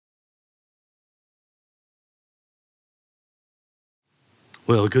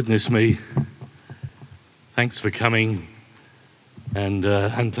Well, goodness me, thanks for coming, and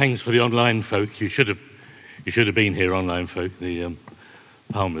thanks for the online folk. You should have been here, online folk. The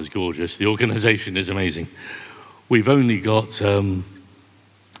Palmer's gorgeous. The organisation is amazing. We've only got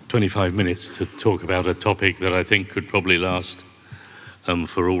 25 minutes to talk about a topic that I think could probably last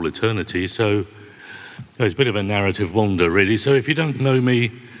for all eternity. So it's a bit of a narrative wander, really. So if you don't know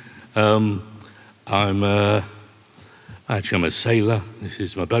me, I'm a sailor. This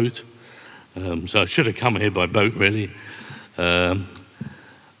is my boat. So I should have come here by boat, really. I've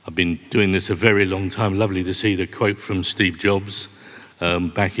been doing this a very long time. Lovely to see the quote from Steve Jobs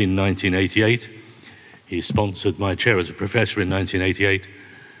back in 1988. He sponsored my chair as a professor in 1988,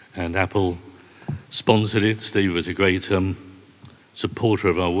 and Apple sponsored it. Steve was a great supporter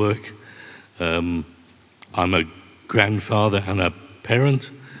of our work. I'm a grandfather and a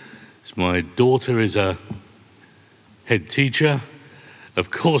parent. My daughter is a head teacher. Of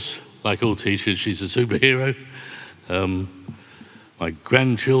course, like all teachers, she's a superhero. My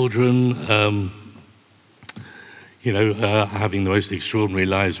grandchildren, having the most extraordinary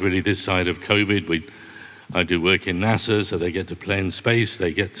lives really this side of COVID. I do work in NASA, so they get to play in space,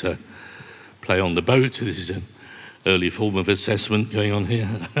 they get to play on the boat. This is an early form of assessment going on here.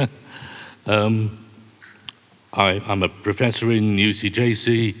 I'm a professor in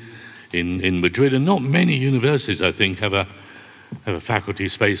UCJC in Madrid, and not many universities, I think, have a faculty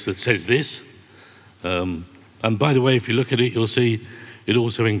space that says this. And by the way, if you look at it, you'll see it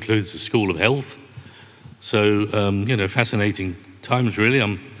also includes the School of Health. So, fascinating times, really.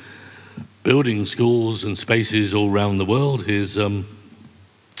 I'm building schools and spaces all around the world. Here's one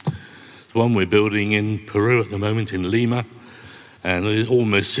we're building in Peru at the moment, in Lima, and it's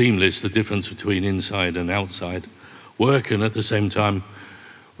almost seamless, the difference between inside and outside work. And at the same time,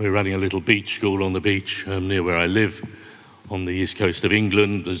 we're running a little beach school on the beach near where I live on the east coast of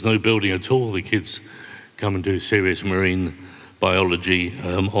England. There's no building at all. The kids come and do serious marine biology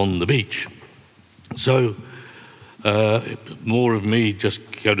on the beach. So more of me, just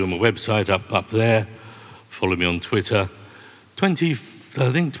go to my website up there, follow me on Twitter. I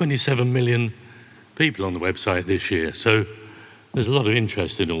think 27 million people on the website this year. So there's a lot of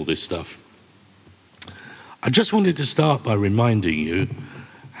interest in all this stuff. I just wanted to start by reminding you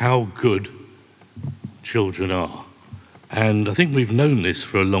how good children are. And I think we've known this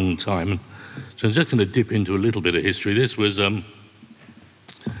for a long time. So I'm just going to dip into a little bit of history. This was a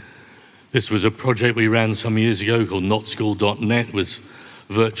project we ran some years ago called notschool.net. It was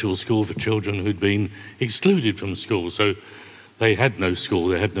a virtual school for children who'd been excluded from school. So they had no school,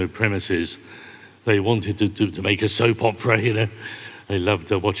 they had no premises. They wanted to make a soap opera, They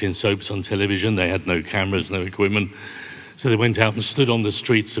loved watching soaps on television. They had no cameras, no equipment. So they went out and stood on the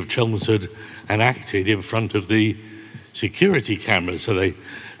streets of Chelmsford and acted in front of the security cameras. So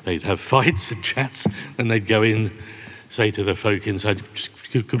they'd have fights and chats, and they'd go in, say to the folk inside,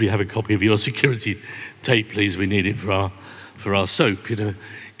 could we have a copy of your security tape, please? We need it for our soap.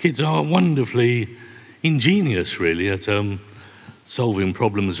 Kids are wonderfully ingenious, really, at solving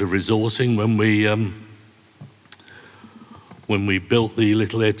problems of resourcing. When we built the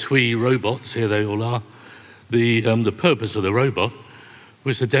little Etui robots, here they all are, the purpose of the robot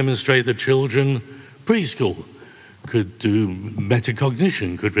was to demonstrate that children preschool could do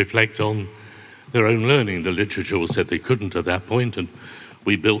metacognition, could reflect on their own learning. The literature said they couldn't at that point, and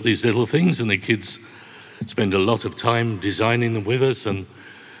we built these little things, and the kids spend a lot of time designing them with us. And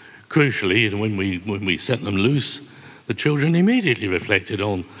crucially, when we set them loose, the children immediately reflected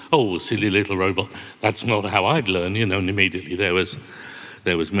on, oh, silly little robot, that's not how I'd learn, and immediately there was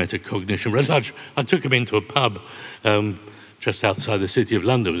metacognition. I took them into a pub just outside the city of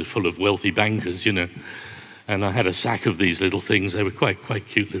London. It was full of wealthy bankers, and I had a sack of these little things. They were quite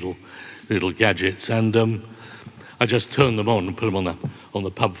cute little gadgets, and I just turned them on and put them on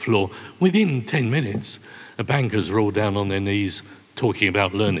the pub floor. Within 10 minutes, the bankers were all down on their knees talking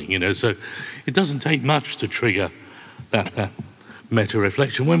about learning. So it doesn't take much to trigger that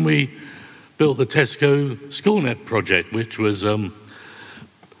meta-reflection. When we built the Tesco SchoolNet project, which was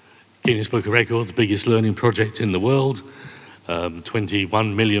Guinness Book of Records' biggest learning project in the world,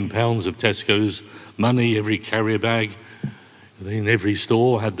 21 million pounds of Tesco's money, every carrier bag in every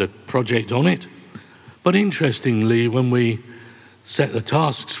store had the project on it. But interestingly, when we set the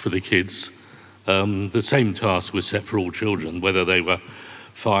tasks for the kids, the same task was set for all children, whether they were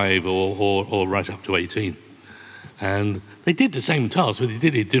 5 or right up to 18. And they did the same task, but they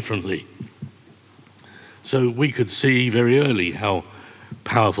did it differently. So we could see very early how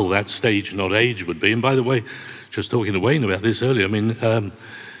powerful that stage, not age, would be. And by the way, just talking to Wayne about this earlier,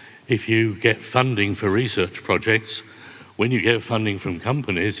 if you get funding for research projects, when you get funding from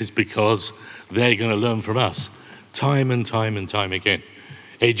companies, it's because they're going to learn from us time and time and time again.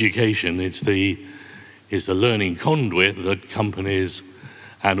 Education is the learning conduit that companies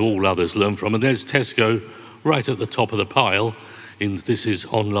and all others learn from. And there's Tesco right at the top of the pile. This is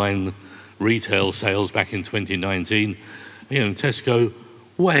online retail sales back in 2019. Tesco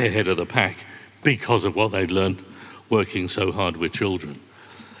way ahead of the pack because of what they'd learned working so hard with children.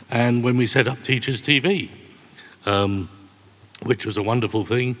 And when we set up Teachers TV, which was a wonderful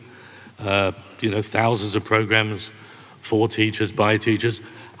thing, thousands of programs for teachers, by teachers.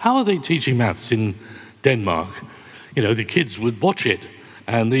 How are they teaching maths in Denmark? The kids would watch it,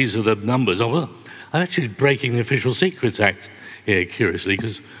 and these are the numbers. I'm actually breaking the Official Secrets Act here, curiously,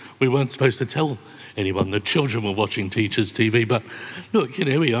 because we weren't supposed to tell anyone that children were watching Teachers TV. But look,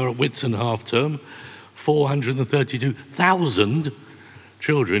 we are at Whitsun half term, 432,000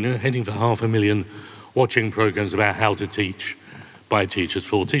 children, heading for 500,000, watching programs about how to teach by teachers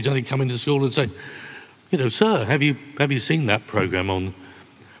for teachers. And they come into school and say, sir, have you seen that program on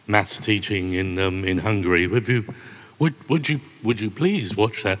maths teaching in Hungary? Would you please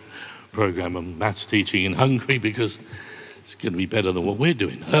watch that program on maths teaching in Hungary, because it's going to be better than what we're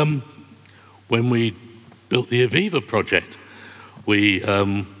doing. When we built the Aviva project, we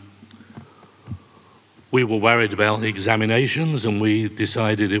were worried about examinations, and we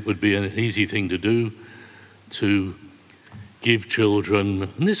decided it would be an easy thing to do to give children,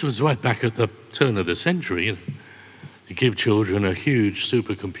 and this was right back at the turn of the century, to give children a huge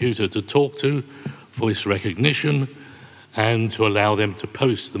supercomputer to talk to, voice recognition, and to allow them to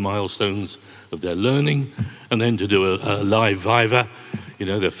post the milestones of their learning, and then to do a live Viva.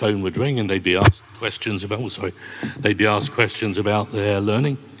 Their phone would ring and they'd be asked questions about, their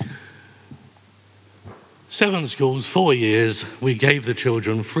learning. 7 schools, 4 years, we gave the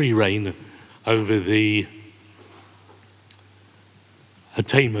children free rein over the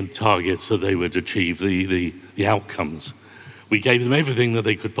attainment targets that they would achieve, the outcomes. We gave them everything that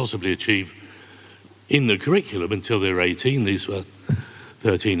they could possibly achieve in the curriculum until they were 18. These were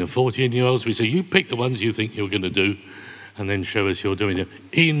 13 and 14-year-olds. We say, you pick the ones you think you're going to do, and then show us you're doing it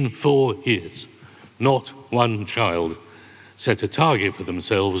in 4 years. Not one child set a target for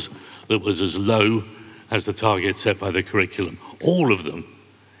themselves that was as low as the target set by the curriculum. All of them,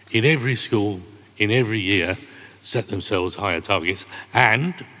 in every school, in every year, set themselves higher targets.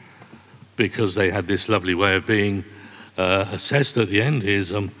 And because they had this lovely way of being assessed at the end,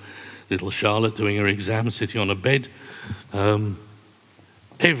 here's little Charlotte doing her exam, sitting on a bed.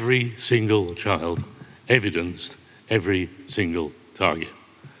 Every single child evidenced every single target.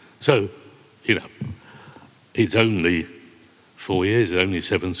 So, it's only 4 years, it's only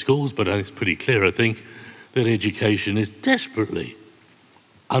 7 schools, but it's pretty clear, I think, that education is desperately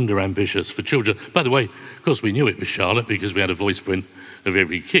under-ambitious for children. By the way, of course, we knew it was Charlotte because we had a voice print of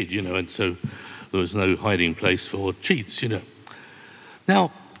every kid, and so there was no hiding place for cheats,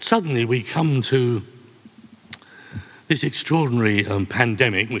 Now, suddenly we come to this extraordinary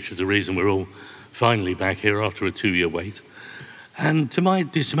pandemic, which is the reason we're all finally back here after a 2-year wait. And to my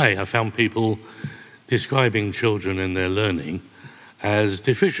dismay, I found people describing children and their learning as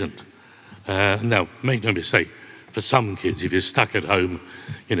deficient. Now, make no mistake, for some kids, if you're stuck at home,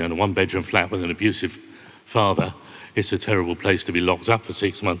 in a 1-bedroom flat with an abusive father, it's a terrible place to be locked up for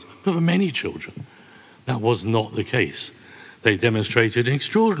 6 months. But for many children, that was not the case. They demonstrated an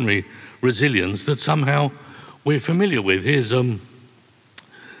extraordinary resilience that somehow we're familiar with. Here's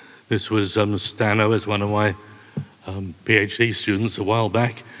this was Stano, as one of my PhD students a while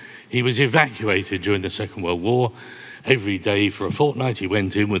back. He was evacuated during the Second World War. Every day for a fortnight he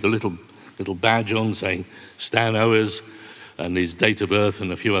went in with a little badge on saying Stanoers and his date of birth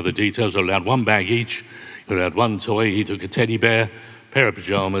and a few other details. They allowed 1 bag each. He allowed 1 toy. He took a teddy bear, pair of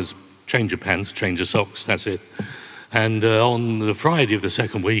pajamas, change of pants, change of socks, that's it. And on the Friday of the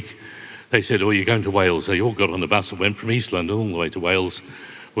second week, they said, you're going to Wales. They all got on the bus and went from East London all the way to Wales,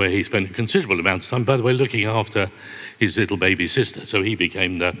 where he spent a considerable amount of time, by the way, looking after his little baby sister. So he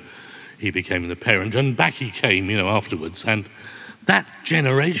became the parent, and back he came, afterwards. And that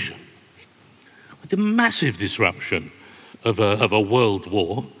generation, with the massive disruption of a world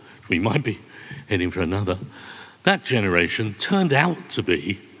war, we might be heading for another, that generation turned out to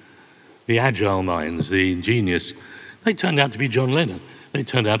be the agile minds, the ingenious. They turned out to be John Lennon. They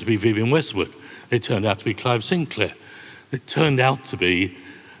turned out to be Vivienne Westwood. They turned out to be Clive Sinclair. They turned out to be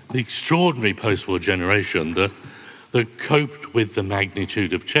the extraordinary post-war generation that coped with the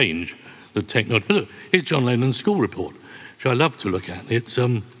magnitude of change that technology. Look, here's John Lennon's school report, which I love to look at. It's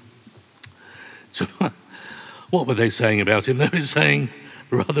so what were they saying about him? They were saying,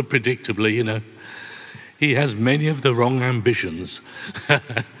 rather predictably, he has many of the wrong ambitions,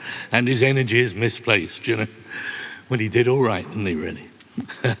 and his energy is misplaced, you know. Well, he did all right, didn't he, really?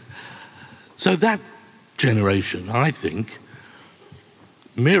 So that generation, I think,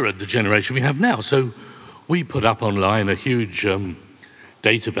 mirrored the generation we have now. So we put up online a huge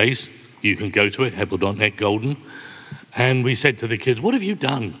database. You can go to it, Heppell.net Golden. And we said to the kids, what have you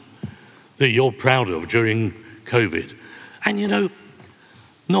done that you're proud of during COVID? And, you know,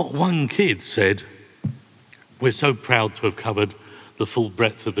 not one kid said, we're so proud to have covered the full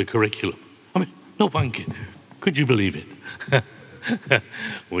breadth of the curriculum. I mean, not one kid. Could you believe it?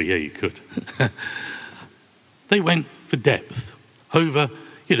 Well, yeah, you could. They went for depth. Over,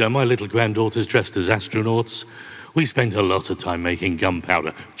 you know, my little granddaughters dressed as astronauts. We spent a lot of time making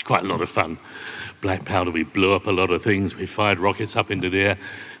gunpowder, which is quite a lot of fun. Black powder, we blew up a lot of things. We fired rockets up into the air.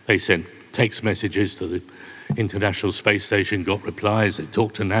 They sent text messages to the International Space Station, got replies. They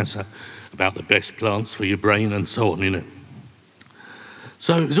talked to NASA about the best plants for your brain and so on, you know.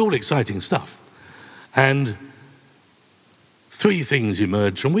 So it was all exciting stuff. And three things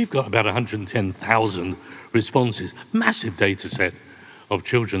emerged, and we've got about 110,000 responses, massive data set of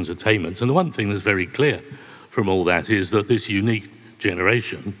children's attainments. And the one thing that's very clear from all that is that this unique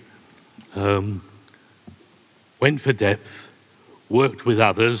generation went for depth, worked with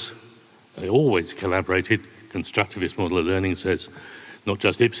others. They always collaborated. Constructivist model of learning says not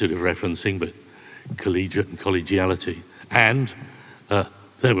just ipsative referencing, but collegiate and collegiality. And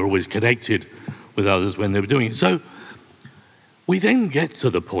they were always connected with others when they were doing it. So we then get to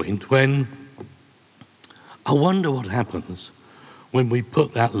the point when I wonder what happens when we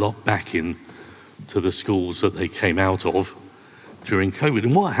put that lot back in to the schools that they came out of during COVID.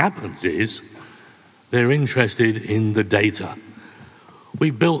 And what happens is they're interested in the data. We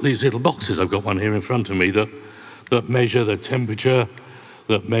built these little boxes. I've got one here in front of me that measure the temperature,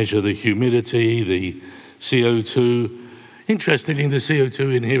 that measure the humidity, the CO2. Interestingly, the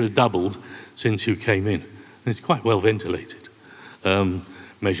CO2 in here has doubled since you came in. And it's quite well ventilated.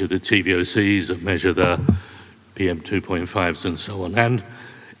 Measure the TVOCs, that measure the PM2.5s and so on. And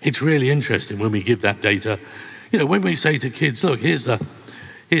it's really interesting when we give that data. You know, when we say to kids, look, here's the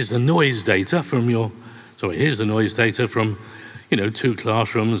noise data from here's the noise data from, you know, 2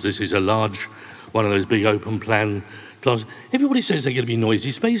 classrooms. This is a large, one of those big open plan classes. Everybody says they're going to be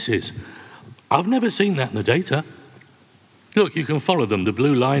noisy spaces. I've never seen that in the data. Look, you can follow them. The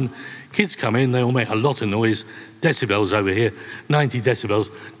blue line, kids come in, they all make a lot of noise. Decibels over here, 90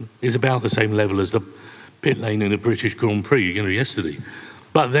 decibels is about the same level as the pit lane in the British Grand Prix, you know, yesterday.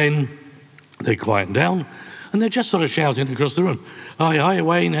 But then they quieten down and they're just sort of shouting across the room. Hi,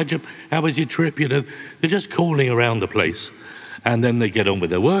 Wayne, how was your trip? You know, they're just calling around the place. And then they get on with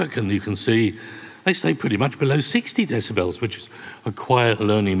their work, and you can see they stay pretty much below 60 decibels, which is a quiet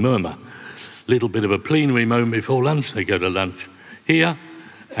learning murmur. Little bit of a plenary moment before lunch. They go to lunch here,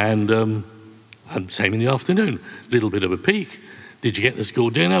 and same in the afternoon. Little bit of a peak. Did you get the school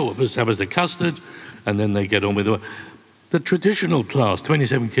dinner? How was the custard? And then they get on with the traditional class,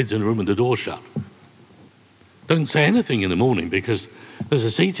 27 kids in a room and the door shut. Don't say anything in the morning because there's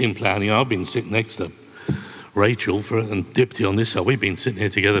a seating plan. You know, I've been sitting next to Rachel and Dipti on this side. We've been sitting here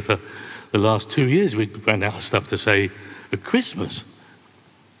together for the last 2 years. We ran out of stuff to say at Christmas.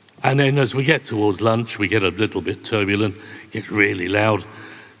 And then as we get towards lunch, we get a little bit turbulent, gets really loud.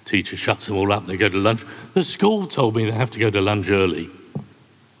 Teacher shuts them all up, they go to lunch. The school told me they have to go to lunch early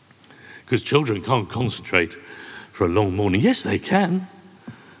because children can't concentrate for a long morning. Yes, they can.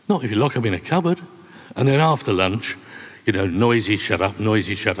 Not if you lock them in a cupboard. And then after lunch, you know, noisy, shut up,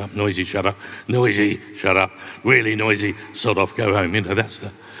 noisy, shut up, noisy, shut up, noisy, shut up, really noisy, sod off, go home. You know, that's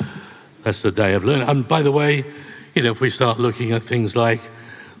the day of learning. And by the way, you know, if we start looking at things like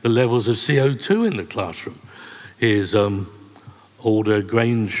the levels of CO2 in the classroom, here's Alder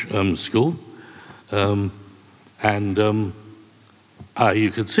Grange School, and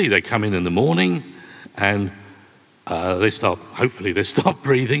you can see they come in the morning and hopefully they start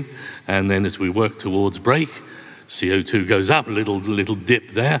breathing, and then as we work towards break, CO2 goes up, a little dip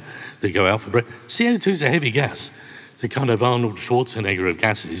there, they go out for break. CO2 is a heavy gas. It's a kind of Arnold Schwarzenegger of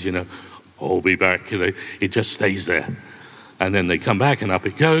gases, you know. I'll be back, you know, it just stays there. And then they come back and up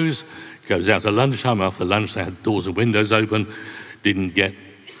it goes out at lunchtime. After lunch they had doors and windows open, didn't get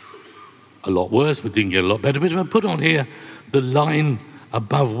a lot worse, but didn't get a lot better. But if I put on here the line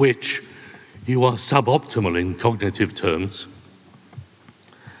above which you are suboptimal in cognitive terms,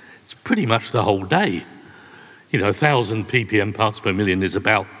 it's pretty much the whole day. You know, 1,000 ppm parts per million is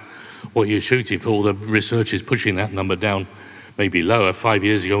about what you're shooting for. The research is pushing that number down, maybe lower. 5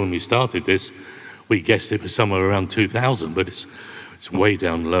 years ago when we started this, we guessed it was somewhere around 2,000, but it's way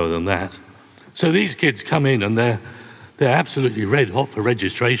down lower than that. So these kids come in and they're absolutely red hot for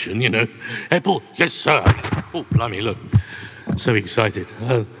registration, you know. Heppell, yes, sir. Oh, blimey, look, so excited.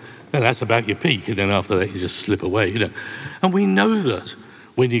 And that's about your peak, and then after that you just slip away, you know. And we know that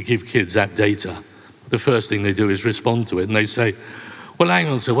when you give kids that data, the first thing they do is respond to it, and they say, well, hang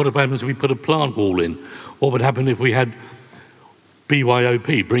on, so what happens if we put a plant wall in? What would happen if we had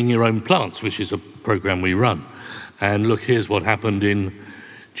BYOP, Bring Your Own Plants, which is a program we run? And look, here's what happened in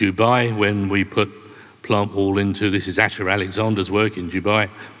Dubai when we put plant wall into, this is Asha Alexander's work in Dubai.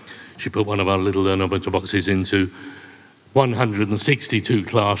 She put one of our little learnometer boxes into 162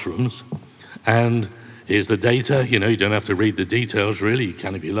 classrooms, and here's the data. You know, you don't have to read the details really, you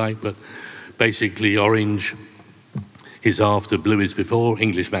can if you like, but basically orange is after, blue is before,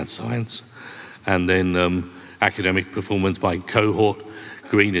 English, maths, science, and then academic performance by cohort,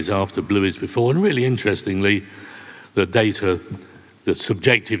 green is after, blue is before, and really interestingly, the data, the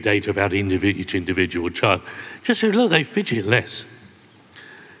subjective data about each individual child, just said, look, they fidget less.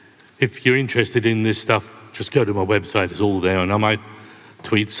 If you're interested in this stuff, just go to my website, it's all there, and I might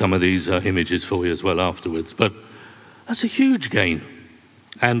tweet some of these images for you as well afterwards. But that's a huge gain.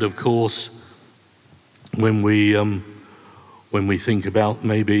 And of course, when we think about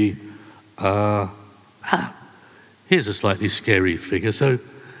maybe, here's a slightly scary figure. So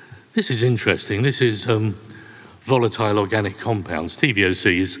this is interesting. This is volatile organic compounds,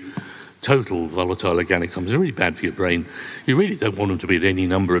 TVOCs, total volatile organic compounds. They're really bad for your brain. You really don't want them to be at any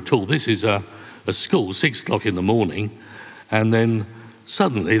number at all. This is a school, 6 o'clock in the morning, and then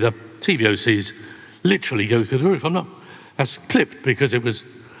suddenly the TVOCs literally go through the roof. That's clipped because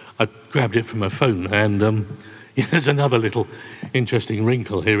I grabbed it from my phone, and there's another little interesting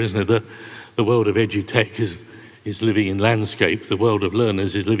wrinkle here, isn't it? That the world of edutech is living in landscape, the world of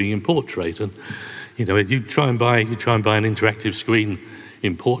learners is living in portrait, and you know, you try and buy an interactive screen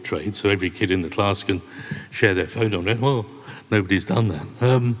in portrait so every kid in the class can share their phone on it. Well, nobody's done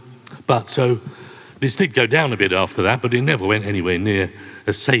that. But so this did go down a bit after that, but it never went anywhere near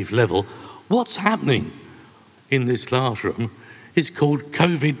a safe level. What's happening in this classroom is called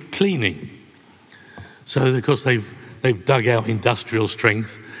COVID cleaning. So of course they've dug out industrial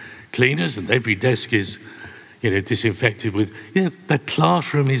strength cleaners, and every desk is, you know, disinfected with, you know, the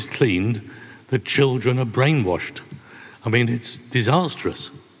classroom is cleaned, the children are brainwashed. I mean, it's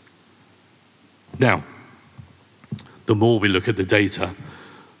disastrous. Now, the more we look at the data,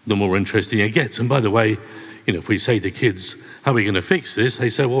 the more interesting it gets. And by the way, you know, if we say to kids, how are we going to fix this? They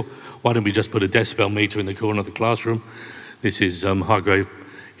say, well, why don't we just put a decibel meter in the corner of the classroom? This is Hargrave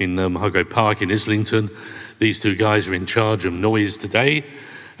Park in Islington. These two guys are in charge of noise today,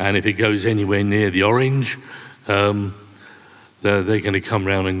 and if it goes anywhere near the orange, they're going to come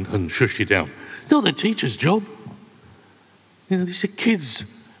round and shush you down. It's not the teacher's job. You know, these are kids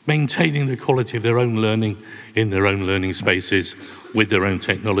maintaining the quality of their own learning in their own learning spaces with their own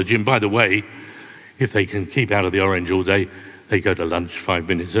technology. And by the way, if they can keep out of the orange all day, they go to lunch 5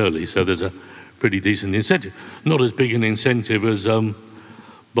 minutes early. So there's a pretty decent incentive. Not as big an incentive as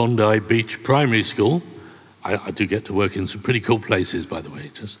Bondi Beach Primary School. I do get to work in some pretty cool places, by the way,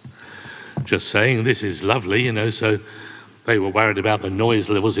 just saying. This is lovely, you know, so they were worried about the noise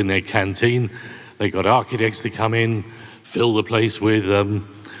levels in their canteen. They got architects to come in, fill the place with,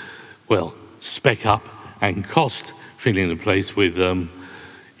 well, spec up and cost, filling the place with,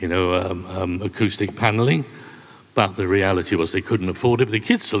 acoustic paneling. But the reality was they couldn't afford it. But the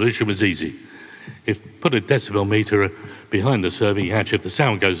kids' solution was easy. Put a decibel meter behind the serving hatch. If the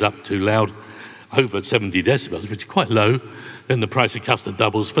sound goes up too loud, over 70 decibels, which is quite low, then the price of custard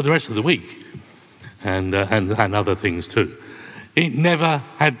doubles for the rest of the week, and other things too. It never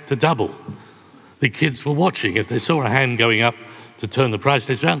had to double. The kids were watching. If they saw a hand going up to turn the price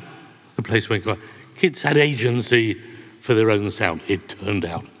list around, the place went quiet. Kids had agency for their own sound, it turned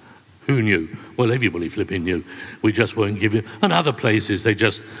out. Who knew? Well, everybody flipping knew. We just weren't giving. And other places, they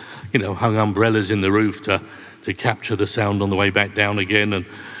just, you know, hung umbrellas in the roof to capture the sound on the way back down again, and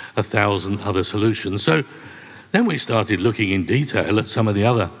 1,000 other solutions. So then we started looking in detail at some of the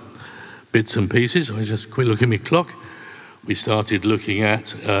other bits and pieces. I just quick look at my clock. We started looking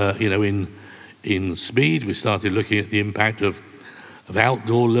at, in speed, we started looking at the impact of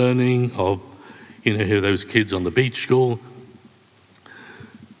outdoor learning, of, you know, here those kids on the beach school,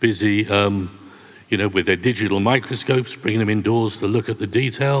 busy, with their digital microscopes, bringing them indoors to look at the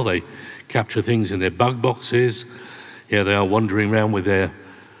detail. They capture things in their bug boxes. Here they are wandering around with their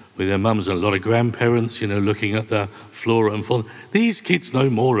mums and a lot of grandparents, you know, looking at the flora and fauna. These kids know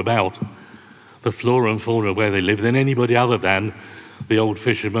more about the flora and fauna where they live than anybody other than the old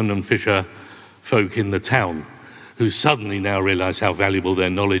fishermen and fisher folk in the town, who suddenly now realise how valuable their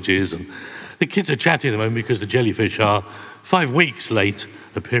knowledge is, and The kids are chatting at the moment because the jellyfish are 5 weeks late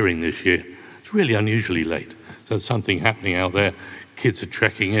appearing this year. It's really unusually late. So there's something happening out there. Kids are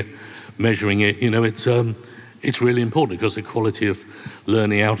tracking it, measuring it. You know, it's really important because the quality of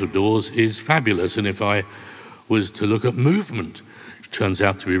learning out of doors is fabulous. And if I was to look at movement, which turns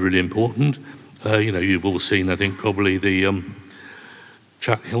out to be really important, you know, you've all seen, I think, probably the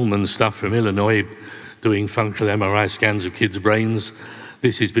Chuck Hillman stuff from Illinois doing functional MRI scans of kids' brains.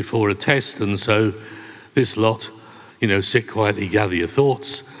 This is before a test, and so this lot, you know, sit quietly, gather your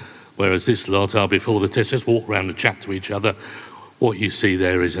thoughts, whereas this lot are before the test, just walk around and chat to each other. What you see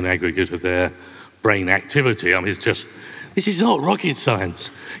there is an aggregate of their brain activity. I mean, it's just, this is not rocket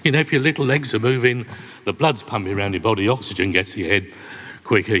science. You know, if your little legs are moving, the blood's pumping around your body, oxygen gets to your head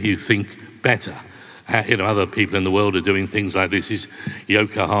quicker, you think better. You know, other people in the world are doing things like this. Is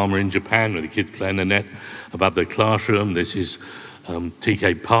Yokohama in Japan, where the kids play in the net above their classroom. This is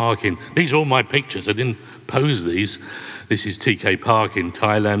TK Park in, these are all my pictures, I didn't pose these. This is TK Park in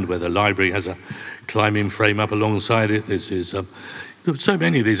Thailand, where the library has a climbing frame up alongside it. This is, so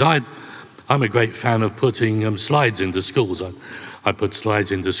many of these. I'm a great fan of putting slides into schools. I put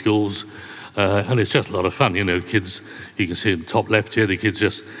slides into schools, and it's just a lot of fun. You know, kids, you can see in the top left here, the kids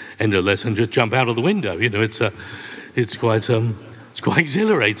just end a lesson, just jump out of the window. You know, it's quite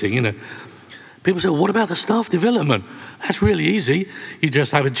exhilarating, you know. People say, well, what about the staff development? That's really easy. You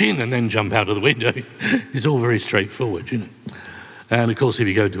just have a gin and then jump out of the window. It's all very straightforward, you know. And of course, if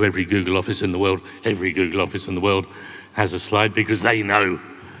you go to every Google office in the world, every Google office in the world has a slide because they know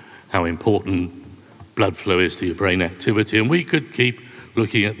how important blood flow is to your brain activity. And we could keep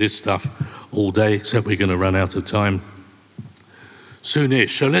looking at this stuff all day, except we're going to run out of time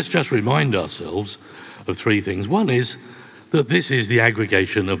soonish. So let's just remind ourselves of three things. One is that this is the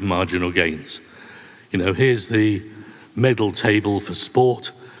aggregation of marginal gains. You know, here's the medal table for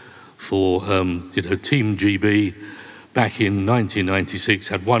sport for, you know, Team GB back in 1996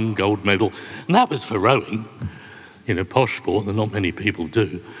 had 1 gold medal, and that was for rowing. You know, posh sport that not many people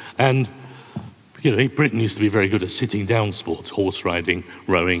do. And, you know, Britain used to be very good at sitting down sports, horse riding,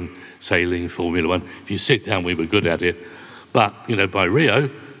 rowing, sailing, Formula One. If you sit down, we were good at it. But, you know, by Rio,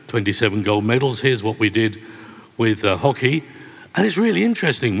 27 gold medals. Here's what we did with hockey. And it's really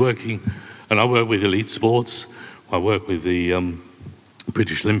interesting working, and I work with elite sports. I work with the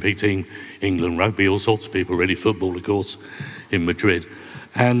British Olympic team, England rugby, all sorts of people, really football, of course, in Madrid.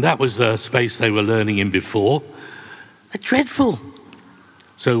 And that was the space they were learning in before. Dreadful.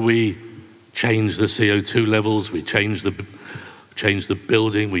 So we changed the CO2 levels, we changed the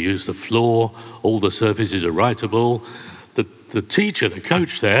building, we used the floor, all the surfaces are writable. The teacher, the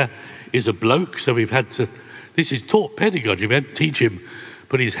coach there, is a bloke, so we've had to, this is taught pedagogy, we had to teach him,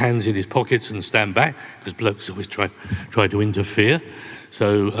 put his hands in his pockets and stand back, because blokes always try to interfere.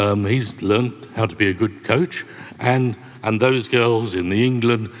 So he's learned how to be a good coach, and those girls in the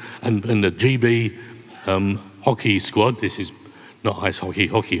England and the GB hockey squad, this is not ice hockey,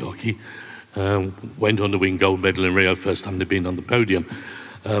 hockey, went on to win gold medal in Rio, first time they've been on the podium.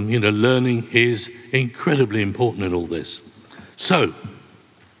 You know, learning is incredibly important in all this. So,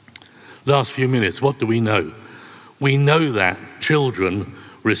 last few minutes, what do we know? We know that children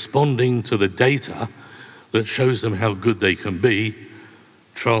responding to the data that shows them how good they can be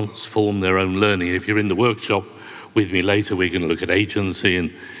transform their own learning. If you're in the workshop with me later, we're going to look at agency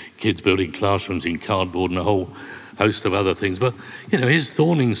and kids building classrooms in cardboard and a whole host of other things. But, you know, here's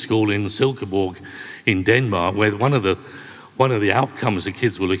Thorning School in Silkeborg in Denmark, where one of the outcomes the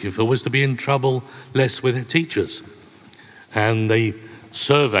kids were looking for was to be in trouble less with their teachers. And they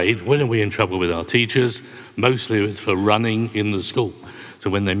surveyed, when are we in trouble with our teachers? Mostly it was for running in the school. So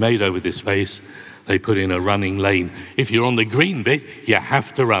when they made over this space, they put in a running lane. If you're on the green bit, you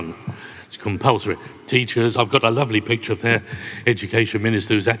have to run. It's compulsory. Teachers, I've got a lovely picture of their education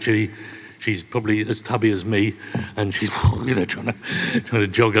minister who's actually, she's probably as tubby as me, and she's, you know, trying to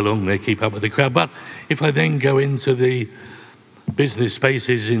jog along there, keep up with the crowd. But if I then go into the business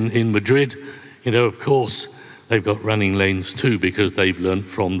spaces in Madrid, you know, of course, they've got running lanes too, because they've learned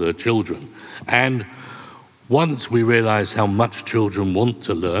from the children. And once we realize how much children want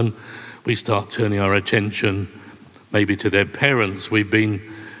to learn, we start turning our attention maybe to their parents. We've been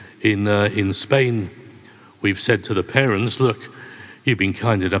in Spain, we've said to the parents, look, you've been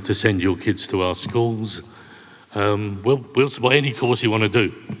kind enough to send your kids to our schools. We'll support any course you want to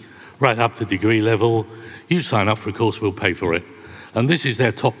do, right up to degree level. You sign up for a course, we'll pay for it. And this is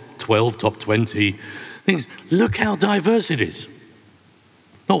their top 12, top 20 things. Look how diverse it is.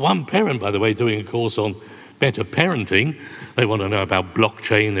 Not one parent, by the way, doing a course on better parenting. They want to know about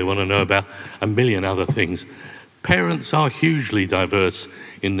blockchain, they want to know about a million other things. Parents are hugely diverse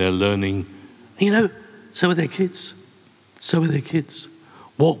in their learning You know, so are their kids. So are their kids.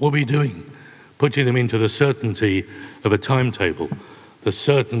 What were we doing? Putting them into the certainty of a timetable, the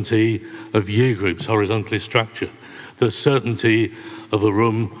certainty of year groups horizontally structured, the certainty of a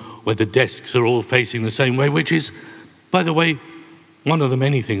room where the desks are all facing the same way, which is, by the way, one of the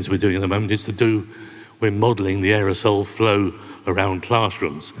many things we're doing at the moment is we're modelling the aerosol flow around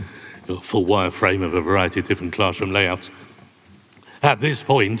classrooms, a full wireframe of a variety of different classroom layouts. At this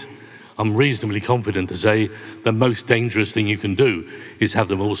point, I'm reasonably confident to say the most dangerous thing you can do is have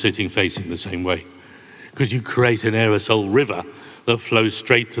them all sitting facing the same way, because you create an aerosol river that flows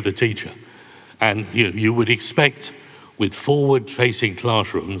straight to the teacher. And you would expect, with forward-facing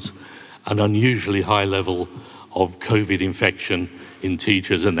classrooms, an unusually high level of COVID infection in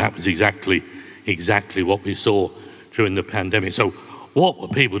teachers, and that was exactly what we saw during the pandemic. So what were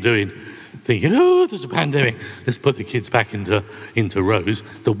people doing? Thinking, oh, there's a pandemic, let's put the kids back into rows.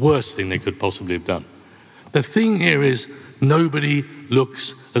 The worst thing they could possibly have done. The thing here is nobody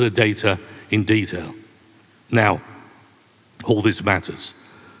looks at the data in detail. Now, all this matters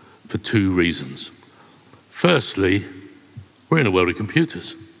for two reasons. Firstly, we're in a world of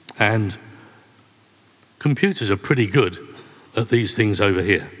computers, and computers are pretty good at these things over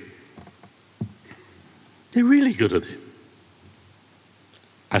here. They're really good at it.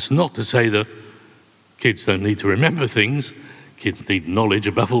 That's not to say that kids don't need to remember things. Kids need knowledge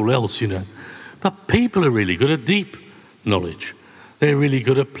above all else, you know. But people are really good at deep knowledge. They're really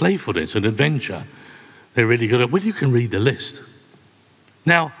good at playfulness and adventure. They're really good at, well, you can read the list.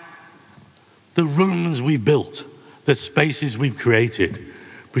 Now, the rooms we've built, the spaces we've created,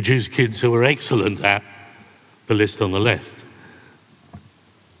 produce kids who are excellent at the list on the left.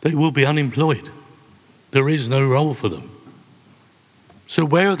 They will be unemployed. There is no role for them. So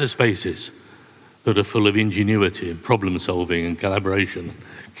where are the spaces that are full of ingenuity and problem solving and collaboration,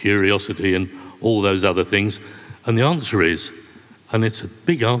 and curiosity and all those other things? And the answer is, and it's a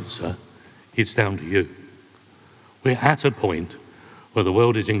big answer, it's down to you. We're at a point where the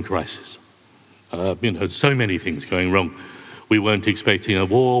world is in crisis. So many things going wrong. We weren't expecting a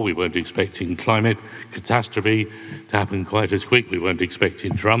war, we weren't expecting climate catastrophe to happen quite as quick, we weren't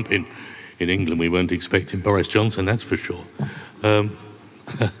expecting Trump in England, we weren't expecting Boris Johnson, that's for sure.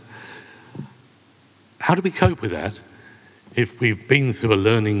 How do we cope with that if we've been through a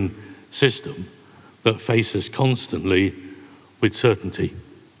learning system that faces constantly with certainty?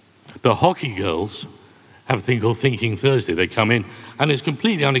 The hockey girls have a thing called Thinking Thursday. They come in and it's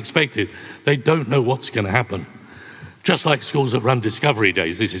completely unexpected. They don't know what's going to happen. Just like schools that run Discovery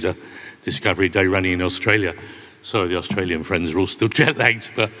Days. This is a Discovery Day running in Australia. Sorry, the Australian friends are all still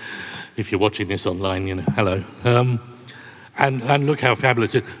jet-lagged, but if you're watching this online, hello. And look how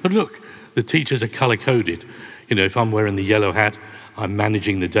fabulous it is. But look, the teachers are colour-coded. If I'm wearing the yellow hat, I'm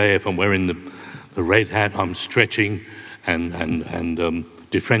managing the day. If I'm wearing the red hat, I'm stretching and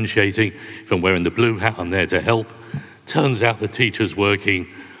differentiating. If I'm wearing the blue hat, I'm there to help. Turns out the teachers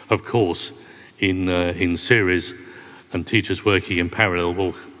working, of course, in series, and teachers working in parallel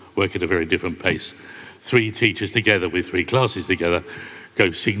will work at a very different pace. 3 teachers together with 3 classes together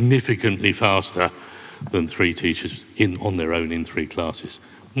go significantly faster than 3 teachers on their own in 3 classes.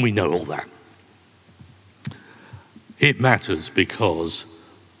 And we know all that. It matters because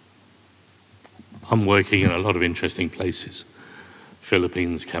I'm working in a lot of interesting places.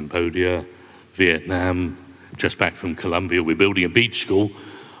 Philippines, Cambodia, Vietnam, just back from Colombia. We're building a beach school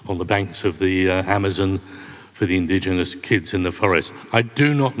on the banks of the Amazon for the indigenous kids in the forest. I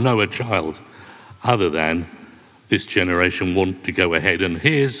do not know a child other than this generation want to go ahead. And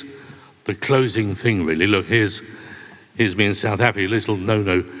here's the closing thing, really. Look, here's me in South Africa, little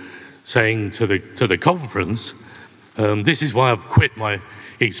no-no, saying to the conference, this is why I've quit my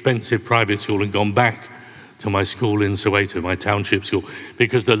expensive private school and gone back to my school in Soweto, my township school,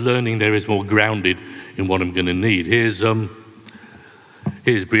 because the learning there is more grounded in what I'm going to need. Here's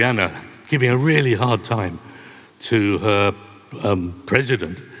Brianna giving a really hard time to her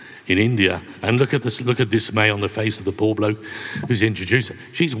president in India, and look at dismay on the face of the poor bloke who's introduced her.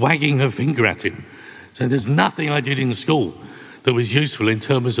 She's wagging her finger at him, saying there's nothing I did in school that was useful in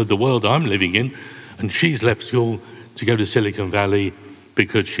terms of the world I'm living in, and she's left school to go to Silicon Valley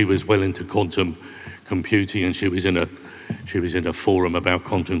because she was well into quantum computing, and she was in a forum about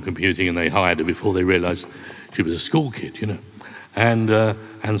quantum computing, and they hired her before they realized she was a school kid, and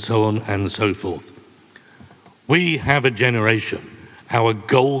so on and so forth. We have a generation, our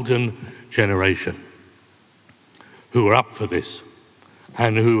golden generation, who are up for this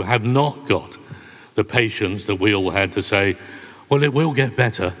and who have not got the patience that we all had to say, well, it will get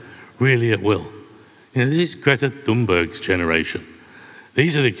better. Really, it will. This is Greta Thunberg's generation.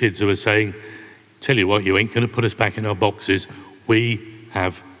 These are the kids who are saying, tell you what, you ain't going to put us back in our boxes. We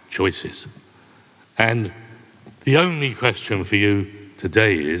have choices. And the only question for you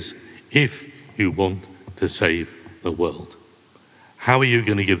today is, if you want to save the world, how are you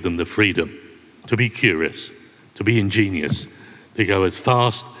going to give them the freedom to be curious, to be ingenious, to go as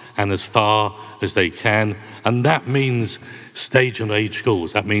fast and as far as they can? And that means stage and age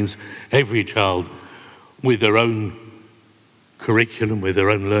schools. That means every child with their own curriculum, with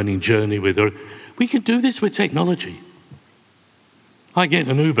their own learning journey, we can do this with technology. I get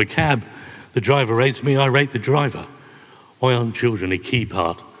an Uber cab, the driver rates me, I rate the driver. Why aren't children a key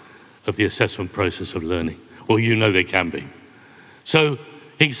part of the assessment process of learning? Well, you know they can be. So,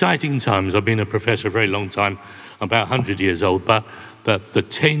 exciting times. I've been a professor a very long time, about 100 years old, but the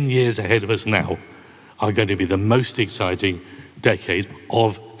 10 years ahead of us now are going to be the most exciting decade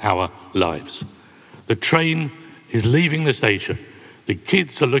of our lives. The train is leaving the station. The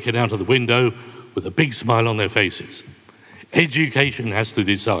kids are looking out of the window with a big smile on their faces. Education has to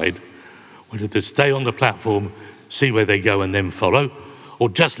decide whether to stay on the platform, see where they go and then follow, or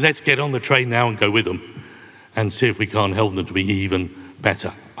just let's get on the train now and go with them and see if we can't help them to be even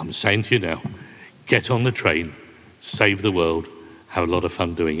better. I'm saying to you now, get on the train, save the world, have a lot of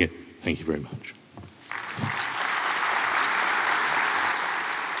fun doing it. Thank you very much.